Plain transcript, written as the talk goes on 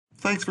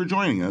Thanks for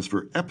joining us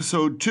for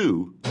episode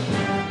 2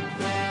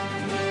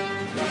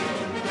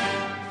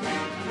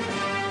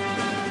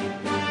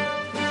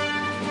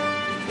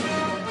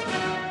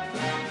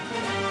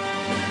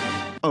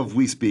 of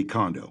We Speak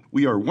Condo.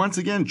 We are once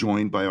again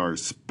joined by our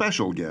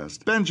special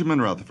guest,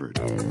 Benjamin Rutherford.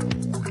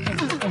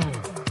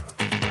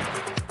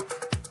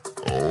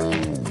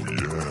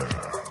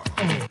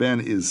 Ben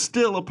is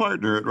still a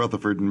partner at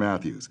Rutherford &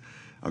 Matthews,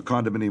 a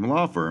condominium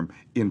law firm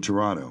in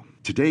Toronto.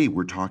 Today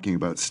we're talking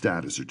about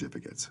status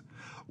certificates.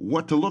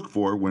 What to look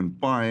for when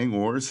buying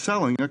or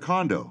selling a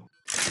condo.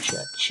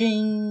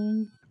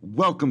 Cha-ching.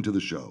 Welcome to the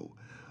show.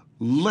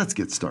 Let's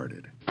get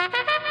started.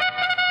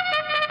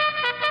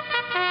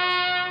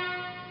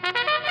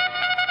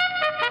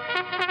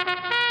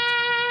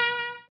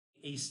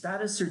 A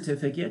status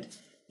certificate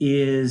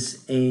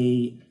is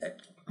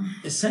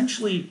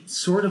essentially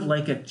sort of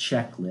like a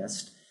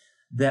checklist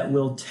that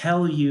will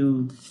tell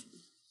you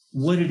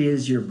what it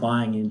is you're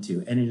buying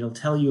into, and it'll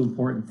tell you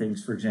important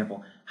things. For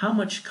example, how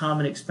much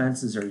common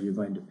expenses are you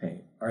going to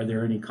pay? Are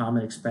there any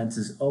common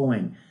expenses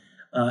owing?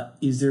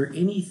 Is there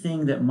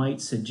anything that might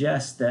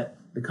suggest that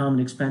the common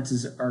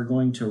expenses are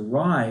going to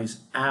rise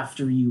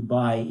after you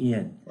buy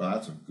in? Well,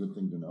 that's a good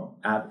thing to know.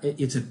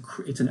 It's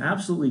an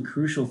absolutely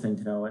crucial thing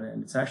to know,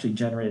 and it's actually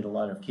generated a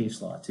lot of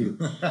case law too.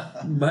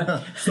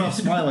 But Stop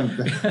smiling.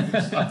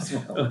 Stop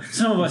smiling.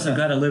 Some of us have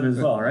got to live as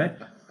well, right?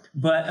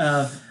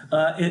 But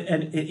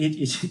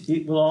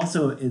it will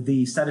also,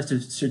 the status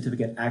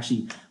certificate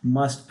actually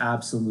must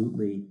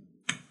absolutely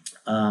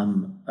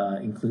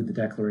include the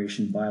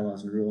declaration,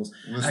 bylaws, and rules.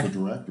 List of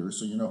directors,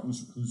 so you know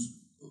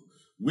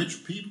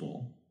which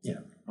people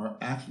Yeah. are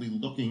actually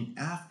looking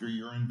after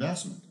your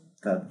investment.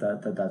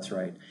 That's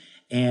right.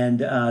 And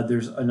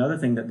there's another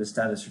thing that the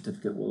status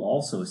certificate will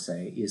also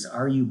say is,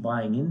 are you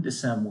buying into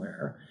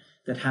somewhere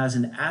that has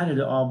an added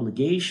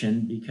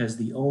obligation because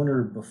the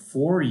owner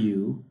before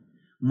you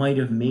might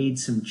have made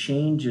some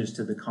changes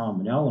to the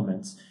common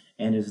elements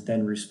and is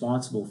then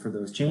responsible for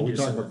those changes.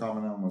 Well, we talk about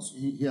common elements.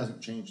 He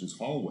hasn't changed his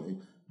hallway,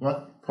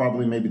 but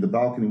probably maybe the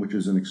balcony, which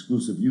is an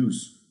exclusive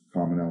use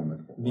common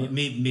element.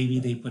 Maybe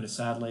they put a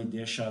satellite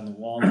dish on the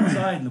wall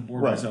outside and the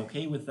board Right. was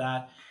okay with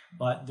that,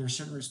 but there's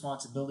certain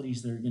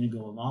responsibilities that are going to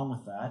go along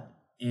with that,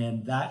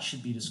 and that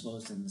should be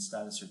disclosed in the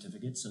status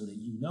certificate so that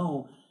you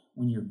know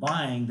when you're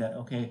buying that,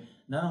 okay,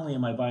 not only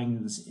am I buying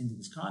into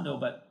this condo,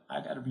 but I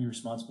got to be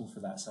responsible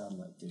for that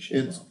satellite dish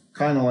as It's well.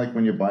 kind of like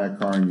when you buy a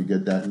car and you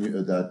get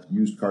that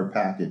used car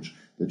package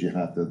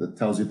that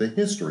tells you the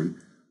history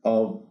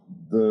of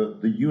the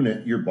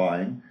unit you're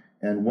buying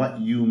and what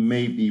you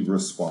may be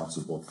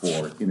responsible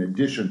for, in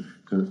addition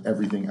to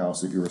everything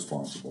else that you're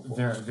responsible for.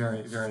 Very,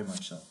 very, very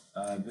much so.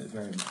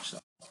 Very much so.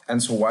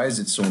 And so why is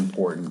it so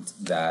important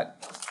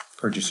that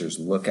purchasers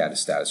look at a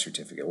status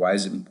certificate? Why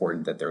is it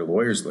important that their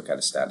lawyers look at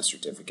a status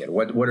certificate?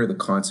 What are the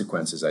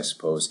consequences, I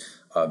suppose,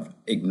 of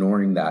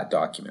ignoring that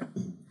document?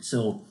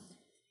 So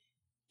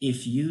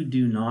if you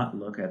do not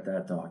look at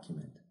that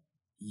document,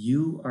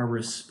 you are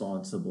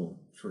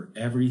responsible for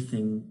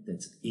everything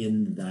that's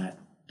in that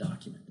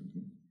document.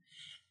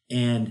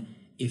 And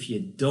if you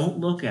don't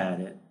look at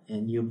it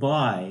and you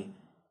buy,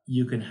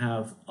 you can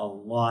have a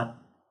lot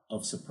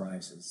of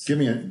surprises. Give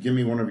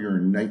me one of your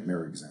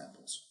nightmare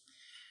examples.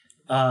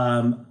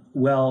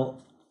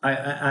 Well, I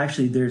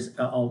actually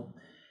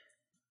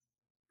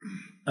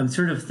I'm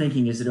sort of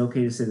thinking, is it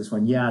okay to say this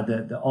one? Yeah,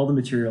 all the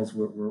materials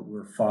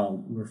were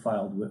filed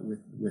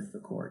with the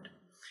court,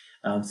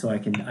 so I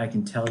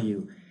can tell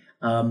you.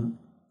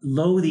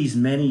 These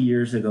many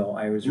years ago,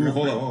 I was.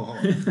 Hold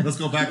on. Let's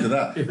go back to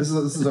that. This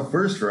is a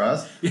first for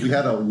us. We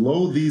had a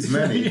these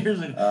many.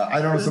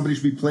 I don't know. Somebody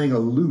should be playing a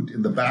lute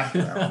in the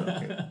background.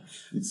 Okay.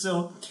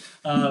 So.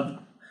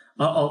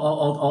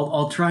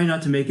 I'll try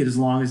not to make it as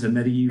long as a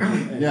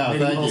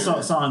medieval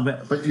song,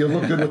 but you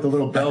look good with the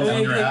little bells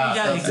on your hat.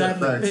 Yeah,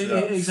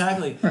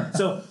 exactly.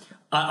 So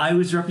I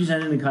was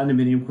representing the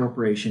condominium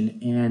corporation,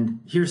 and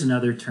here's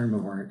another term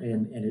of art,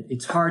 and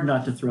it's hard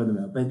not to throw them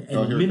out. But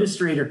an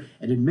administrator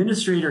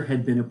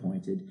had been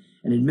appointed.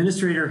 An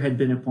administrator had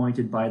been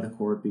appointed by the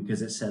court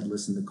because it said,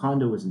 listen, the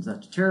condo was in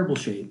such a terrible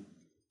shape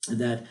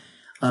that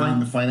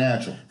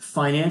financial.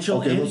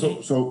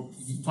 Okay, so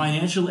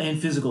financial and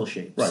physical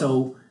shape. Right.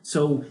 So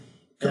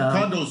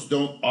condos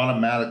don't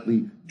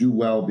automatically do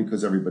well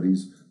because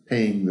everybody's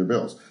paying their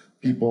bills.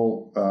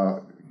 People,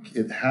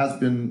 it has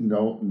been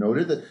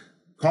noted that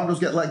condos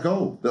get let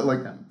go,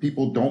 that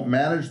people don't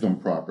manage them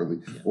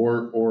properly,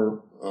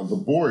 or the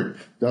board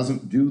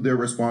doesn't do their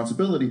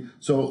responsibility,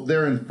 so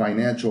they're in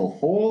financial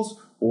holes.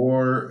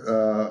 Or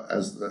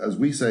as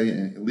we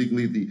say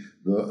legally,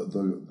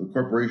 the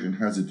corporation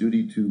has a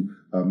duty to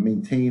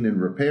maintain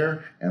and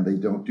repair, and they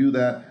don't do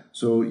that.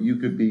 So you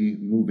could be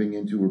moving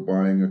into or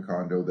buying a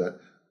condo that,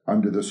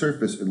 under the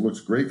surface, it looks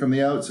great from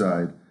the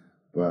outside,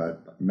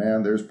 but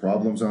man, there's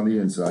problems on the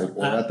inside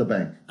or at the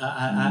bank.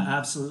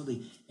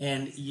 Absolutely.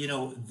 And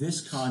this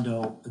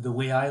condo, the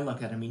way I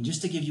look at it, I mean,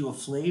 just to give you a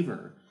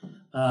flavor,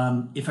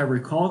 if I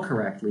recall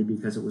correctly,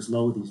 because it was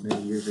these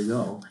many years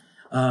ago.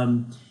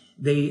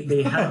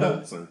 they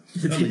had Sorry.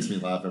 That makes me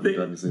laugh every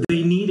time you say that.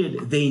 they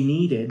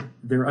needed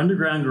their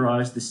underground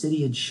garage. The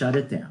city had shut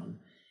it down.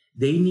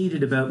 They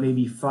needed about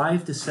maybe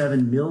 $5 to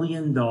 $7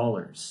 million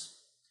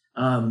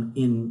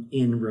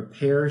in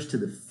repairs to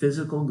the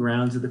physical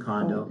grounds of the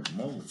condo.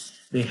 Holy moly.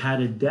 They had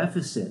a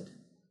deficit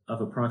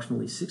of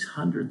approximately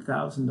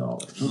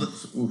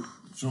 $600,000.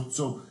 So,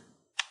 so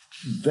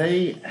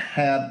they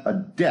had a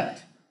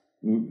debt.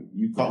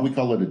 We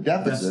call it a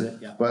deficit,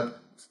 Deficit, yeah. but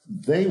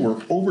they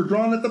were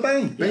overdrawn at the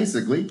bank,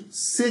 basically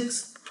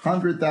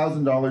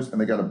 $600,000,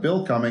 and they got a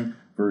bill coming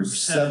for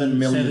 $7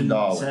 million.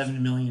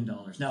 $7 million.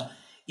 Now,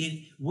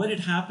 what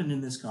had happened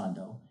in this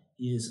condo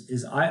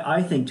is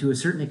I think to a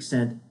certain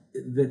extent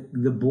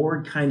the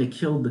board kind of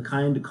killed the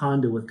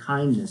condo with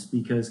kindness,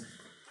 because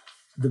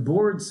the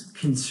board's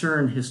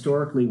concern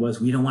historically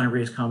was we don't want to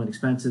raise common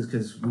expenses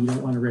because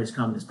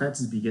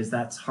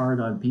that's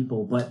hard on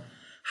people. But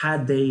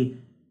had they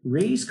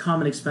raised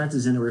common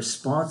expenses in a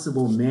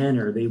responsible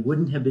manner, they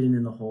wouldn't have been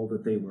in the hole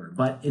that they were.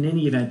 But in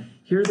any event,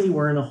 here they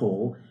were in a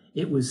hole.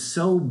 It was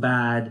so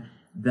bad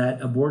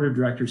that a board of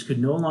directors could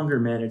no longer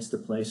manage the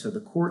place. So the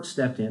court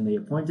stepped in, they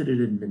appointed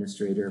an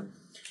administrator.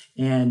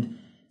 And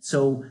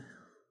so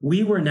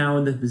we were now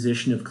in the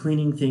position of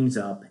cleaning things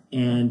up.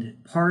 And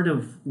part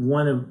of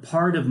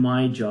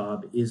my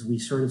job is we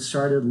sort of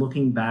started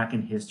looking back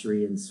in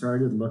history and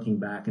said,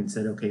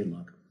 okay,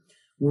 look,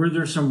 were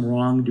there some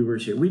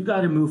wrongdoers here? We've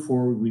got to move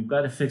forward. We've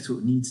got to fix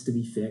what needs to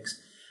be fixed.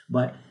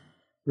 But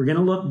we're going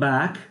to look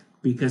back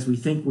because we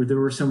think there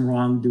were some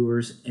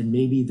wrongdoers and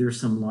maybe there's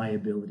some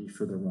liability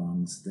for the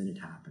wrongs that had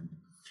happened.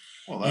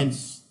 Well,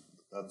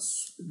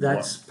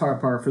 that's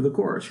par for the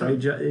course, right?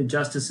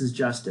 Justice is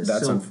justice.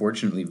 That's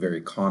unfortunately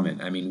very common.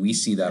 I mean, we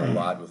see that a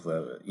lot with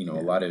a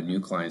lot of new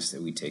clients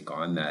that we take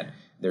on, that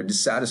they're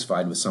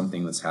dissatisfied with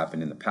something that's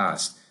happened in the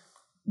past.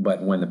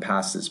 But when the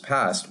past is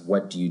past,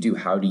 what do you do?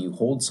 How do you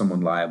hold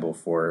someone liable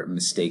for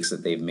mistakes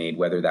that they've made,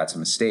 whether that's a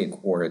mistake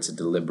or it's a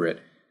deliberate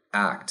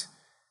act?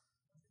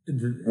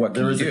 What can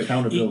there you is do?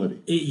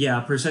 accountability.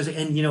 Yeah, precisely.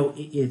 And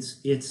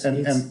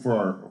And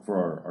for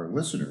our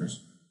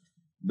listeners,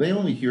 they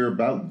only hear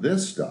about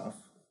this stuff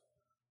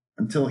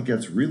until it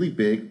gets really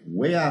big,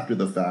 way after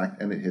the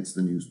fact, and it hits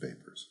the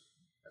newspapers.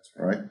 That's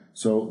right.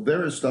 So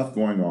there is stuff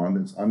going on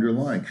that's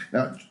underlying.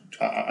 Now,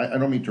 I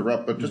don't mean to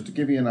interrupt, but just to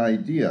give you an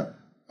idea,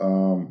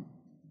 to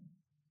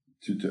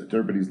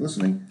everybody's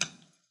listening,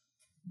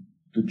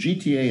 the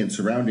GTA and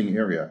surrounding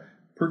area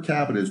per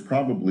capita is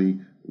probably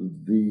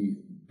the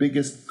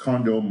biggest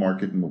condo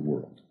market in the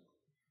world.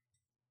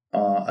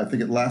 I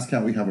think at last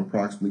count we have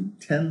approximately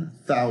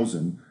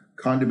 10,000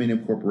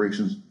 condominium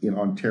corporations in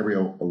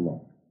Ontario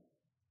alone.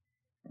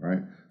 All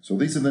right. So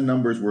these are the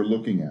numbers we're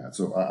looking at.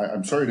 So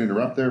I'm sorry to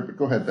interrupt there, but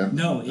go ahead, Ben.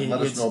 No, and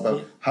let us know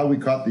about how we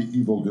caught the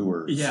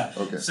evildoers. Yeah.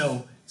 Okay.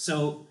 So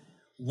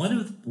one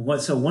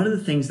of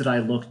the things that I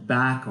looked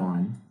back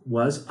on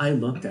was I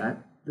looked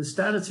at the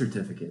status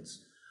certificates.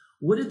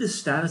 What did the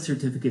status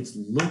certificates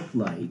look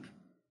like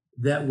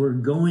that were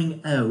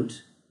going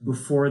out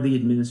before the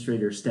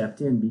administrator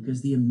stepped in?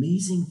 Because the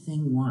amazing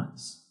thing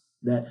was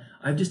that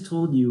I've just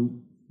told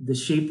you the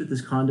shape that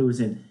this condo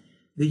was in.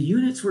 The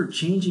units were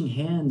changing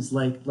hands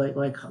like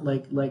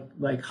hotcakes.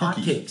 Like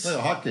hotcakes.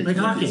 Like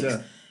hotcakes.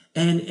 Yeah.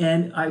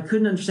 And I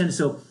couldn't understand it.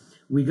 So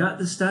we got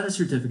the status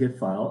certificate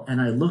file and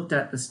I looked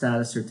at the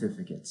status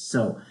certificates.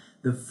 So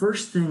the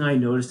first thing I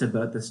noticed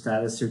about the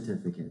status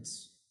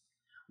certificates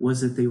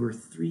was that they were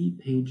 3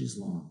 pages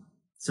long.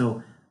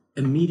 So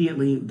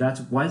immediately,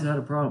 why is that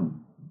a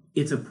problem?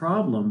 It's a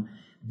problem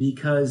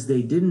because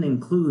they didn't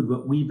include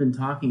what we've been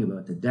talking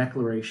about, the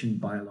declaration,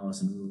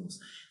 bylaws, and rules.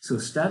 So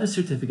status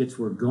certificates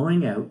were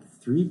going out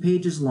 3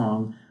 pages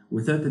long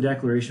without the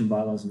declaration,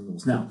 bylaws, and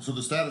rules. Now, so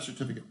the status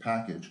certificate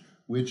package,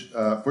 which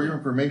for your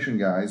information,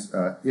 guys,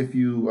 if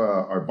you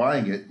are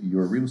buying it,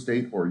 your real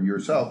estate or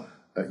yourself,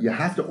 you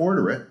have to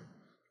order it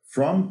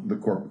from the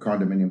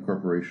condominium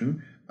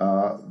corporation.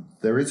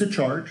 There is a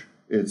charge.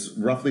 It's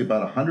roughly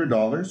about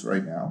 $100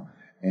 right now,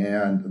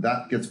 and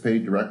that gets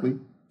paid directly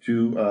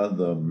to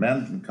the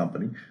management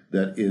company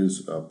that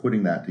is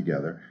putting that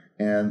together.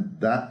 And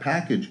that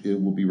package,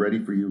 it will be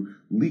ready for you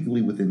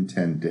legally within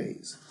 10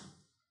 days.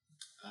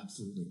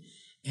 Absolutely.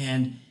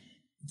 And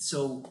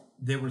so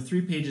they were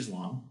 3 pages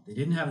long. They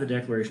didn't have the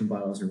declaration,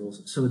 bylaws, and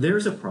rules. So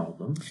there's a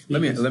problem.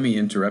 Let me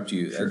interrupt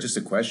you. Sure. Just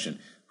a question.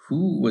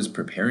 Who was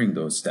preparing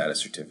those status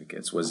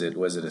certificates? Was it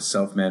a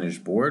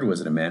self-managed board?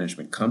 Was it a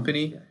management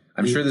company?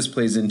 I'm sure this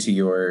plays into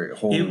your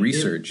whole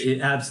research.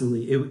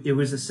 Absolutely. It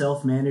was a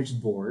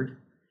self-managed board.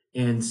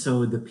 And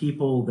so the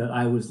people that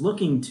I was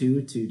looking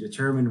to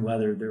determine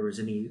whether there was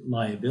any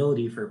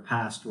liability for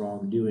past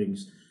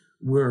wrongdoings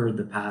were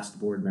the past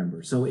board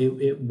members. So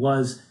it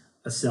was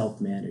a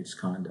self-managed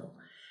condo.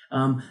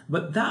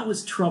 But that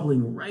was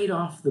troubling right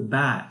off the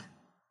bat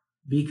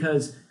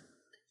because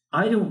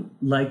I don't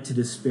like to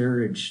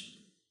disparage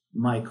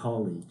my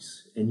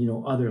colleagues and,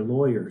 other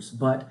lawyers,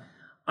 but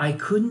I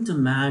couldn't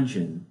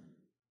imagine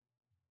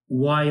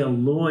why a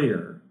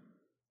lawyer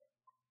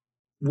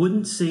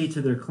wouldn't say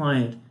to their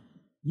client,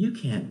 you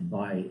can't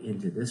buy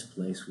into this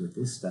place with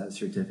this status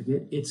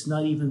certificate. It's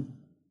not even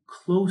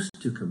close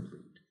to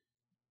complete.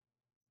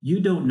 You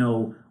don't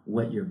know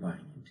what you're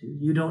buying into.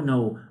 You don't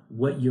know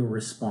what your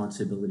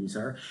responsibilities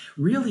are.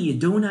 Really, you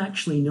don't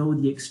actually know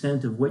the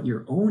extent of what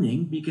you're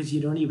owning because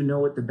you don't even know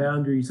what the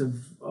boundaries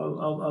of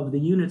the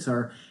units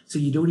are. So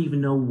you don't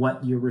even know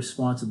what you're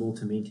responsible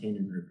to maintain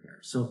and repair.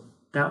 So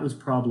that was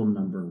problem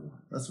number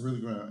one. That's really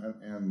good.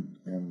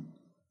 And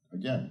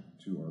again,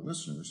 to our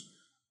listeners,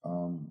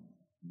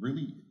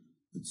 really,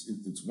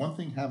 it's one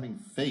thing having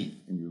faith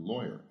in your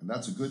lawyer, and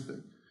that's a good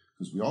thing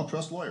because we all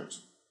trust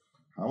lawyers.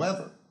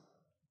 However,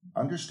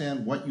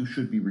 understand what you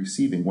should be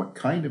receiving, what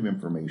kind of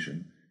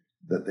information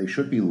that they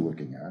should be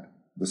looking at,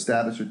 the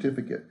status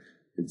certificate.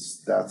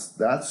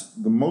 That's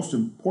the most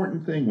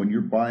important thing when you're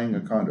buying a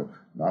condo.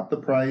 Not the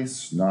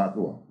price,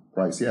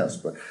 price,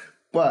 yes,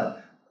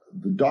 but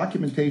the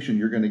documentation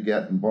you're going to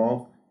get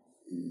involved,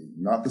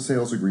 not the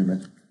sales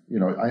agreement. You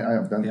know, I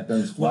have done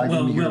this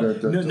flagging here.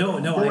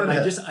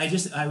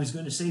 I was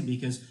going to say,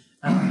 because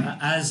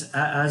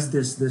as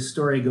this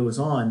story goes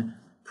on,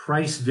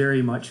 price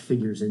very much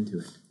figures into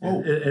it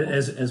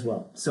as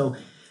well. So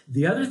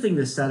the other thing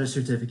the status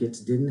certificates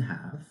didn't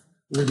have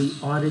were the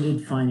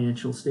audited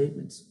financial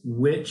statements,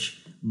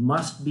 which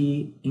must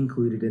be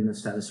included in the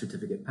status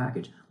certificate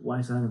package. Why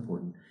is that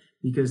important?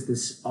 Because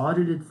this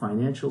audited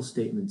financial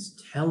statements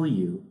tell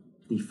you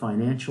the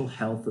financial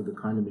health of the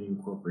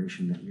condominium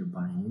corporation that you're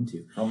buying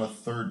into. From a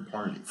third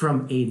party.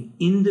 From an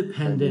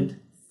independent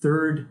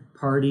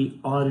third-party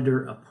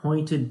auditor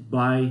appointed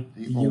by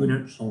the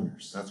unit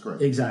owners. That's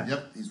correct. Exactly.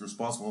 Yep, he's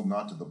responsible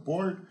not to the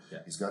board. Yeah.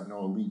 He's got no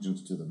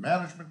allegiance to the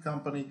management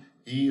company.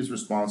 He is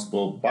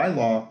responsible by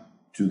law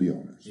to the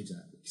owners.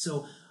 Exactly.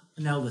 So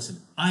now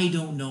listen, I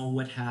don't know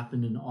what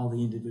happened in all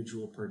the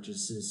individual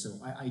purchases, so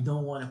I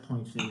don't want to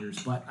point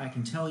fingers, but I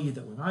can tell you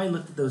that when I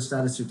looked at those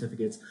status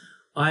certificates,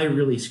 I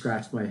really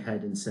scratched my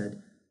head and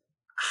said,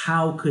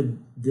 how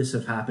could this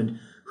have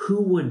happened?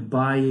 Who would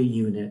buy a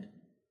unit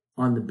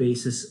on the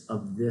basis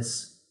of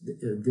this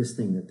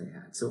thing that they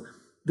had? So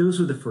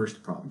those were the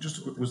first problems.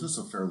 Was this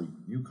a fairly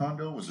new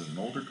condo? Was it an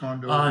older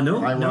condo?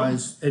 No. Condo?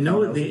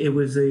 It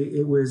was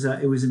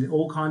an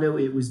old condo.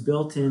 It was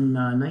built in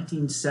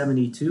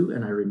 1972,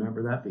 and I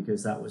remember that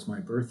because that was my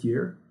birth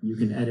year. You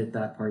can edit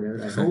that part out,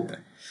 I hope.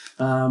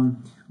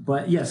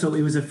 But yeah, so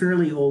it was a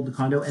fairly old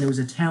condo, and it was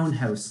a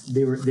townhouse.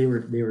 They were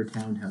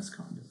townhouse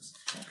condos.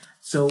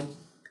 So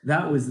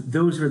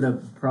those were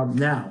the problem.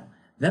 Now,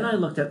 then I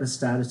looked at the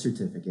status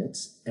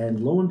certificates,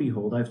 and lo and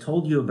behold, I've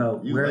told you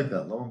about you like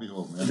that, lo and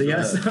behold, man.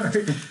 Yes,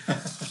 sorry.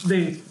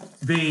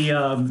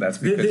 That's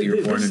because you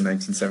were born in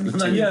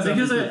 1972. Yeah,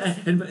 because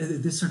and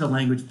this sort of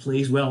language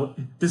plays well.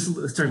 This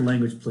sort of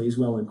language plays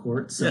well in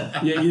court. So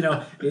yeah, you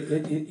know,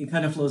 it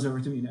kind of flows over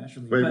to me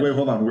naturally. Wait,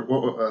 hold on.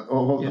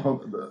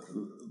 Hold.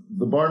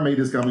 The barmaid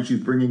is coming. She's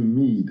bringing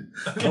mead.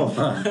 Hold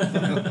on. Go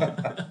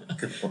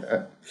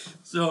ahead.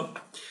 So.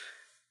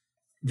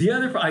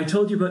 I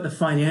told you about the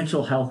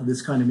financial health of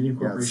this condominium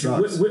corporation,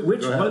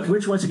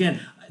 which once again,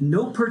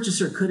 no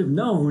purchaser could have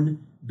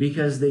known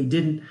because they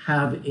didn't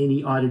have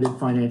any audited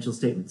financial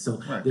statements.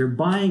 So they're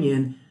buying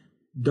in,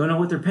 don't know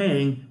what they're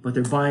paying, but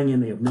they're buying in,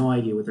 they have no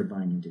idea what they're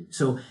buying into.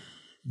 So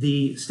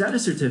the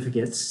status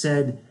certificate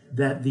said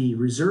that the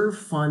reserve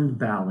fund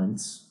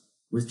balance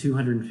was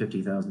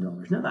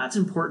 $250,000. Now that's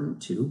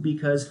important too,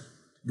 because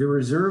the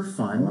reserve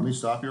fund. Let me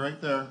stop you right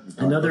there.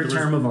 Another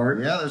term of art.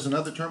 Yeah, there's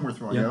another term we're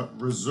throwing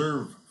out.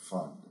 Reserve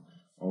fund.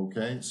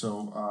 Okay,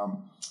 so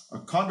a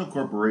condo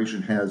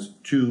corporation has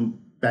two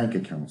bank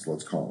accounts,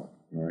 let's call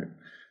it. All right.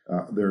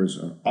 There's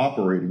an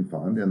operating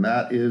fund, and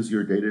that is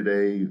your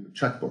day-to-day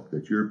checkbook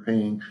that you're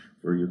paying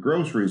for your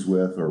groceries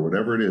with, or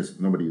whatever it is.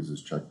 Nobody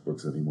uses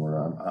checkbooks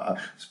anymore.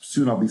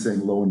 Soon I'll be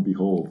saying lo and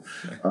behold.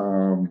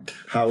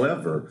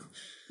 However,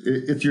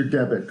 it's your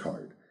debit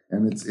card.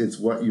 And it's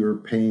what you're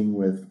paying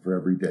with for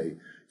every day.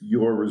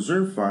 Your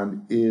reserve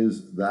fund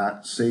is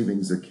that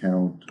savings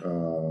account,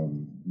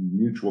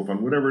 mutual fund,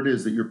 whatever it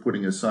is that you're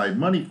putting aside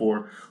money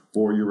for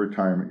your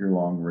retirement, your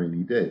long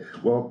rainy day.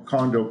 Well,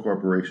 condo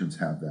corporations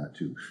have that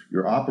too.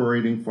 Your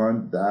operating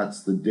fund,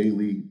 that's the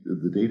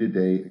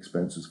day-to-day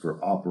expenses for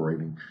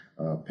operating,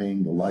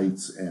 paying the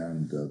lights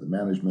and the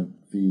management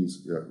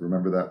fees.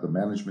 Remember that, the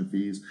management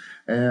fees,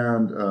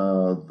 and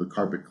the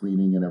carpet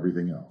cleaning and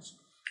everything else.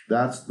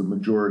 That's the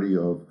majority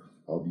of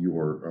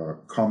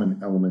your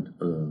common element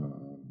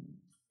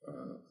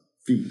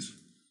fees.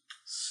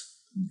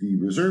 The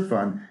reserve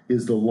fund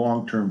is the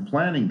long-term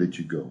planning that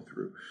you go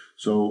through.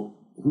 So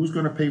who's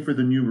going to pay for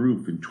the new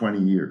roof in 20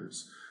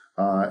 years?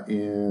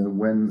 And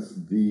when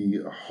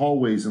the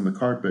hallways and the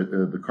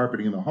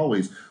carpeting in the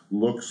hallways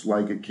looks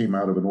like it came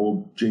out of an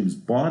old James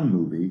Bond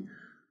movie,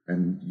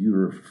 and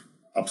you're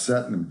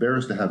upset and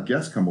embarrassed to have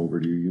guests come over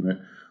to your unit,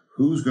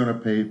 who's going to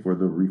pay for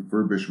the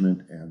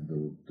refurbishment and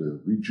the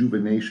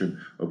rejuvenation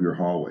of your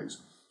hallways?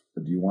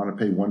 Do you want to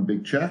pay one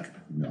big check?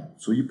 No.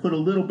 So you put a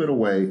little bit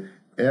away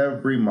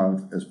every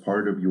month as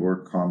part of your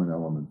common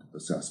element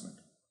assessment.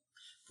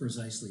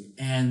 Precisely.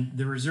 And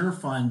the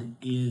reserve fund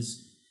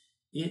is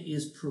It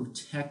is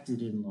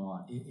protected in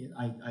law.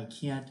 I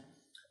can't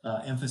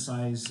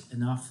emphasize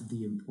enough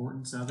the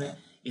importance of it.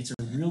 It's a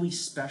really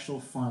special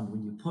fund.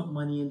 When you put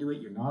money into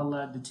it, you're not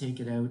allowed to take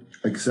it out.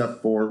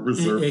 Except for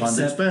reserve fund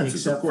expenses,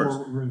 except of course.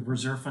 for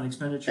reserve fund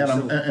expenditures.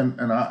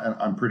 And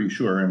I'm pretty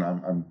sure, and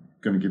I'm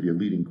going to give you a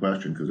leading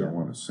question because I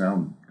want to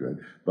sound good,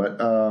 but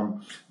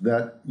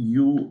that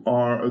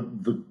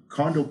the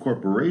condo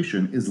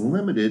corporation is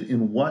limited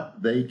in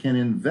what they can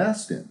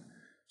invest in.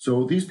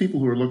 So these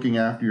people who are looking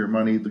after your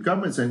money, the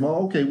government's saying, well,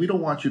 okay, we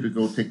don't want you to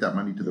go take that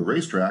money to the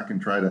racetrack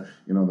and try to,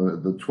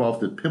 the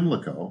 12th at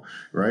Pimlico,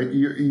 right?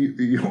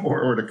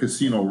 Or to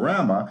Casino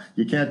Rama.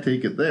 You can't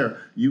take it there.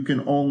 You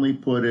can only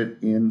put it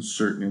in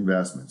certain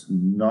investments,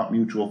 not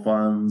mutual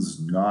funds,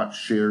 not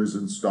shares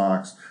and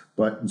stocks,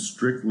 but in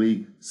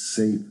strictly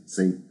safe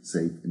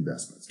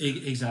investments.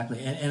 Exactly.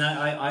 And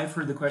I've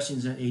heard the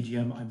questions at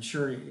AGM. I'm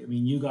sure,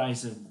 you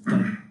guys have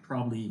done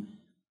probably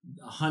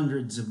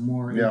hundreds of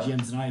more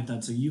AGMs than I have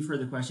done. So you've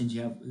heard the questions.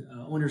 You have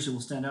owners who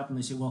will stand up and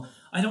they say, well,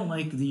 I don't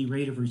like the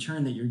rate of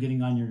return that you're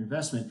getting on your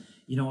investment.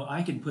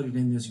 I could put it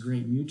in this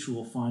great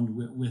mutual fund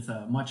with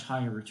a much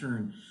higher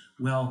return.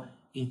 Well,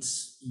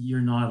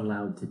 you're not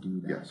allowed to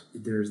do that. Yes.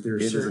 It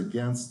is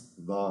against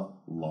the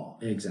law.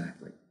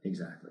 Exactly.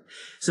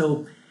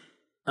 So,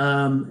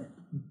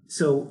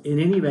 in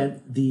any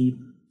event, the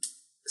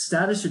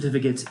status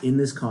certificates in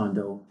this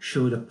condo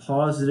showed a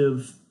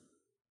positive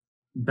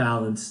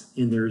balance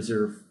in the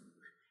reserve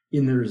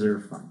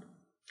fund,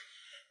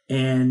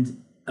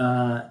 and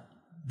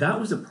that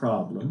was a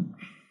problem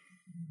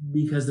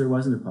because there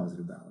wasn't a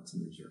positive balance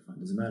in the reserve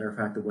fund. As a matter of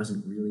fact, it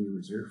wasn't really a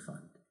reserve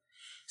fund.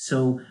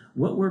 So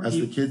what were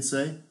the kids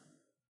say?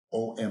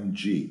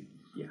 OMG.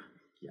 Yeah.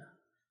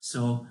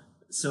 So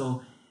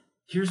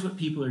here's what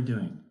people are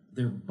doing.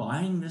 They're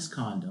buying this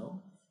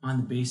condo on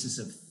the basis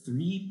of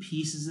 3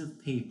 pieces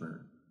of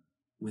paper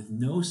with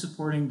no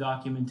supporting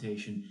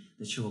documentation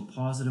that show a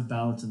positive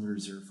balance in the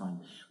reserve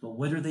fund. But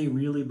what are they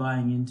really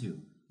buying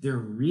into? They're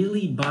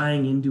really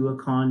buying into a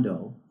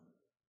condo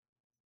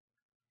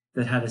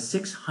that had a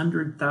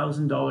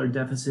 $600,000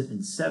 deficit and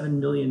 $7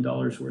 million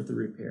worth of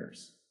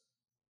repairs.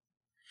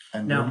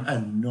 And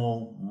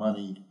no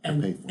money to pay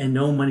for it. And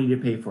no money to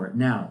pay for it.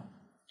 Now,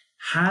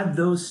 had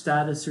those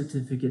status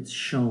certificates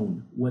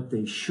shown what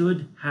they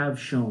should have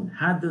shown,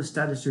 had those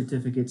status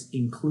certificates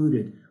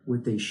included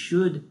what they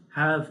should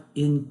have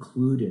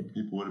included,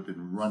 people would have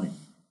been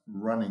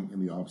running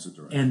in the opposite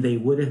direction. And they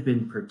would have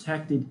been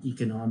protected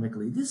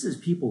economically. This is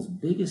people's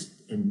biggest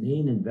and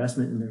main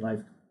investment in their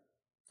life.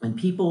 And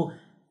people,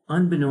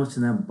 unbeknownst to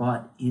them,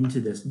 bought into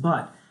this.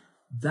 But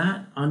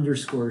that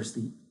underscores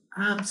the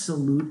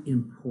absolute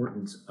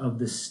importance of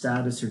the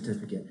status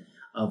certificate,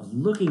 of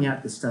looking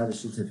at the status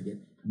certificate,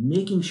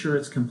 making sure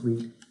it's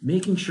complete,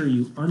 making sure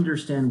you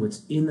understand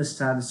what's in the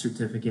status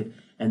certificate,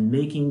 and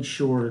making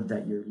sure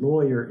that your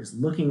lawyer is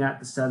looking at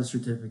the status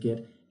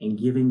certificate and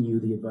giving you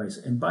the advice.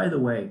 And by the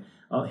way,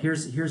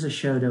 here's a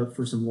shout out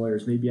for some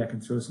lawyers. Maybe I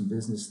can throw some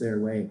business their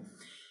way.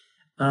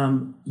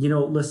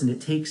 Listen,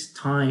 it takes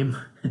time.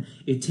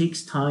 It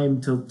takes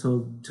time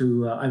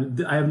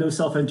I have no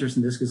self-interest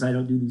in this because I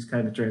don't do these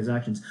kind of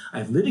transactions.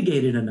 I've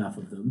litigated enough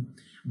of them,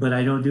 but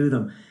I don't do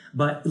them.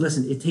 But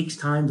listen, it takes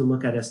time to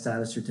look at a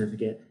status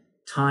certificate.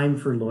 Time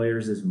for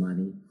lawyers is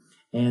money.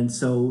 And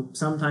so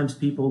sometimes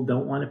people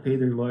don't want to pay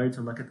their lawyer to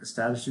look at the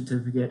status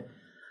certificate.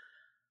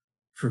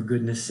 For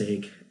goodness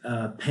sake,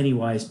 penny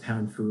wise,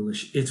 pound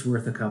foolish. It's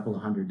worth a couple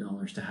of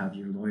 $100 to have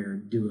your lawyer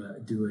do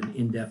an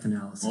in-depth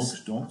analysis.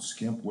 Folks, don't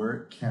skimp where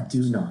it counts.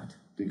 Do not.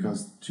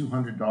 Because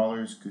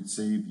 $200 could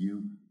save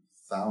you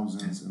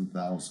thousands and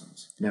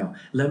thousands. Now,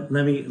 let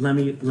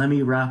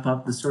me wrap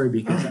up the story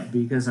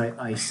because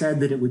I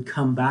said that it would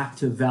come back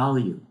to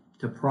value,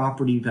 to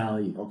property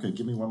value. Okay,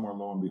 give me one more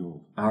lo and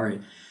behold. All right.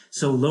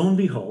 So lo and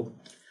behold,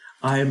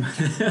 I'm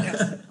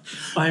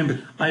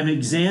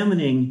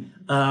examining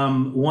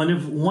one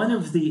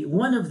of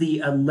the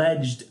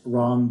alleged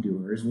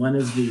wrongdoers, one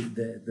of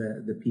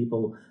the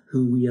people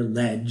who we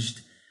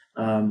alleged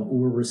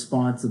were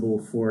responsible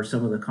for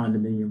some of the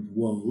condominium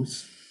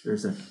woes. I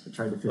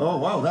tried to fit. Oh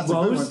wow, that's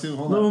woes. A good one too.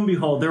 Hold Lo on. and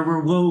behold, there were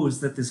woes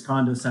that this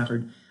condo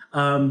suffered.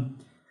 But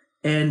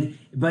in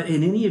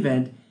any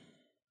event,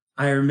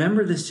 I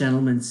remember this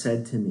gentleman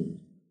said to me,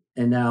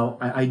 and now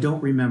I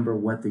don't remember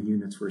what the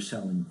units were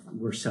selling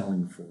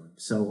for.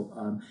 So,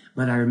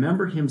 but I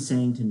remember him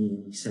saying to me,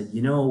 and he said,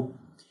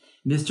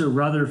 Mr.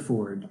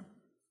 Rutherford,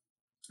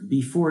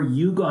 before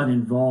you got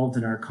involved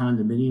in our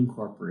condominium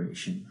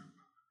corporation,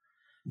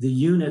 the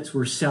units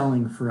were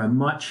selling for a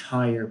much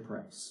higher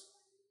price.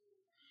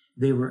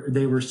 They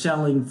were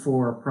selling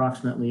for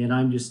approximately, and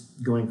I'm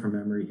just going from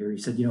memory here. He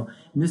said,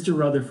 Mr.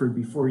 Rutherford,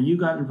 before you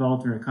got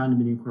involved in our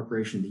condominium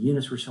corporation, the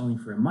units were selling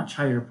for a much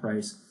higher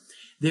price.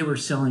 They were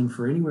selling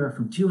for anywhere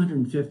from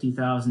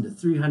 $250,000 to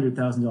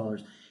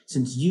 $300,000.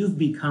 Since you've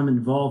become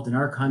involved in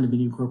our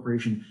condominium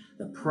corporation,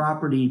 the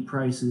property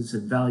prices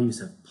and values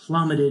have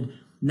plummeted.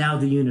 Now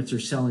the units are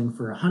selling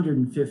for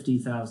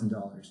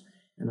 $150,000.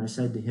 And I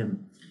said to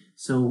him,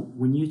 so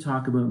when you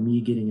talk about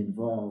me getting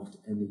involved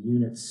and the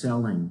units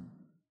selling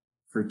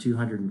for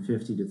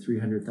 $250,000 to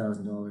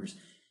 $300,000.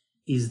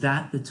 Is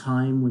that the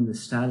time when the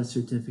status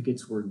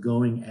certificates were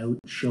going out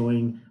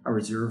showing a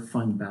reserve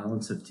fund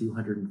balance of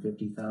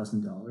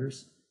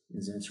 $250,000?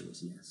 His answer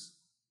was yes.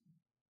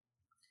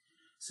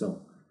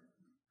 So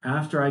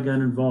after I got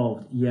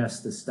involved,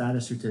 yes, the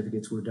status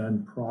certificates were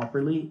done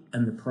properly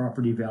and the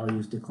property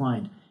values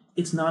declined.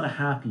 It's not a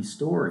happy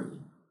story,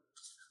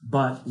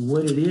 but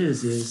what it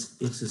is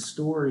it's a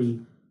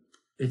story,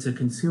 it's a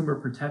consumer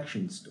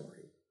protection story.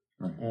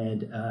 Right.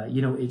 And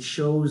it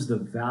shows the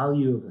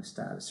value of a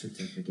status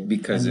certificate.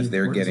 Because and if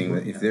they're importance of getting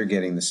looking if at they're it.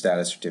 getting the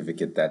status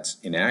certificate that's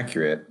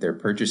inaccurate, they're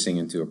purchasing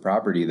into a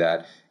property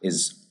that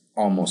is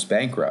almost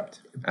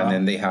bankrupt, and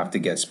then they have to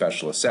get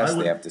special assessed.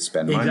 They have to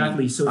spend money.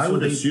 Exactly. I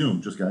would they,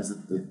 assume, just guys,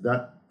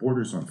 that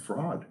borders on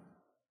fraud.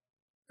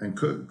 And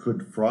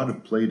could fraud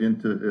have played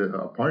into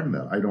a part in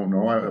that? I don't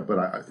know. But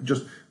I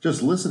just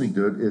listening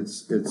to it,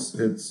 it's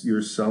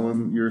you're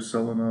selling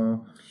a.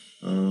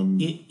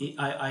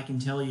 I can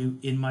tell you,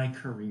 in my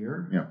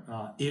career, Yeah.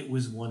 it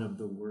was one of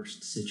the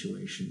worst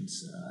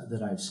situations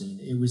that I've seen.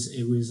 It was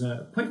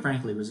quite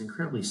frankly, it was an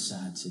incredibly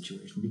sad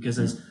situation because,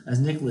 as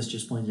Nicholas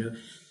just pointed out,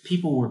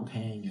 people were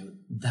paying out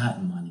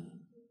that money,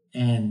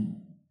 and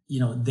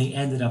they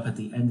ended up at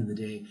the end of the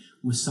day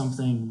with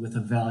something with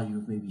a value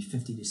of maybe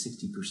 50 to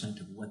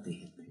 60% of what they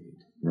had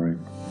paid. Right.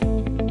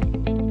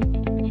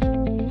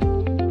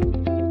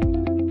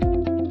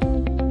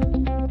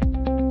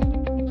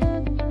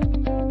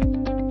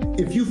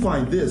 If you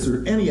find this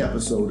or any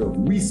episode of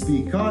We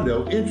Speak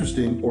Condo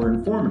interesting or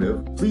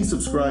informative, please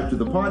subscribe to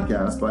the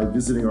podcast by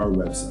visiting our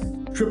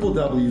website,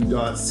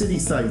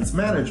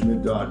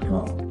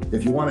 www.citysitesmanagement.com.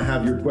 If you want to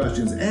have your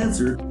questions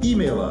answered,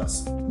 email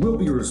us. We'll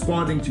be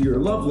responding to your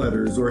love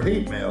letters or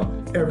hate mail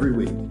every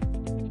week.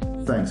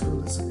 Thanks for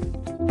listening.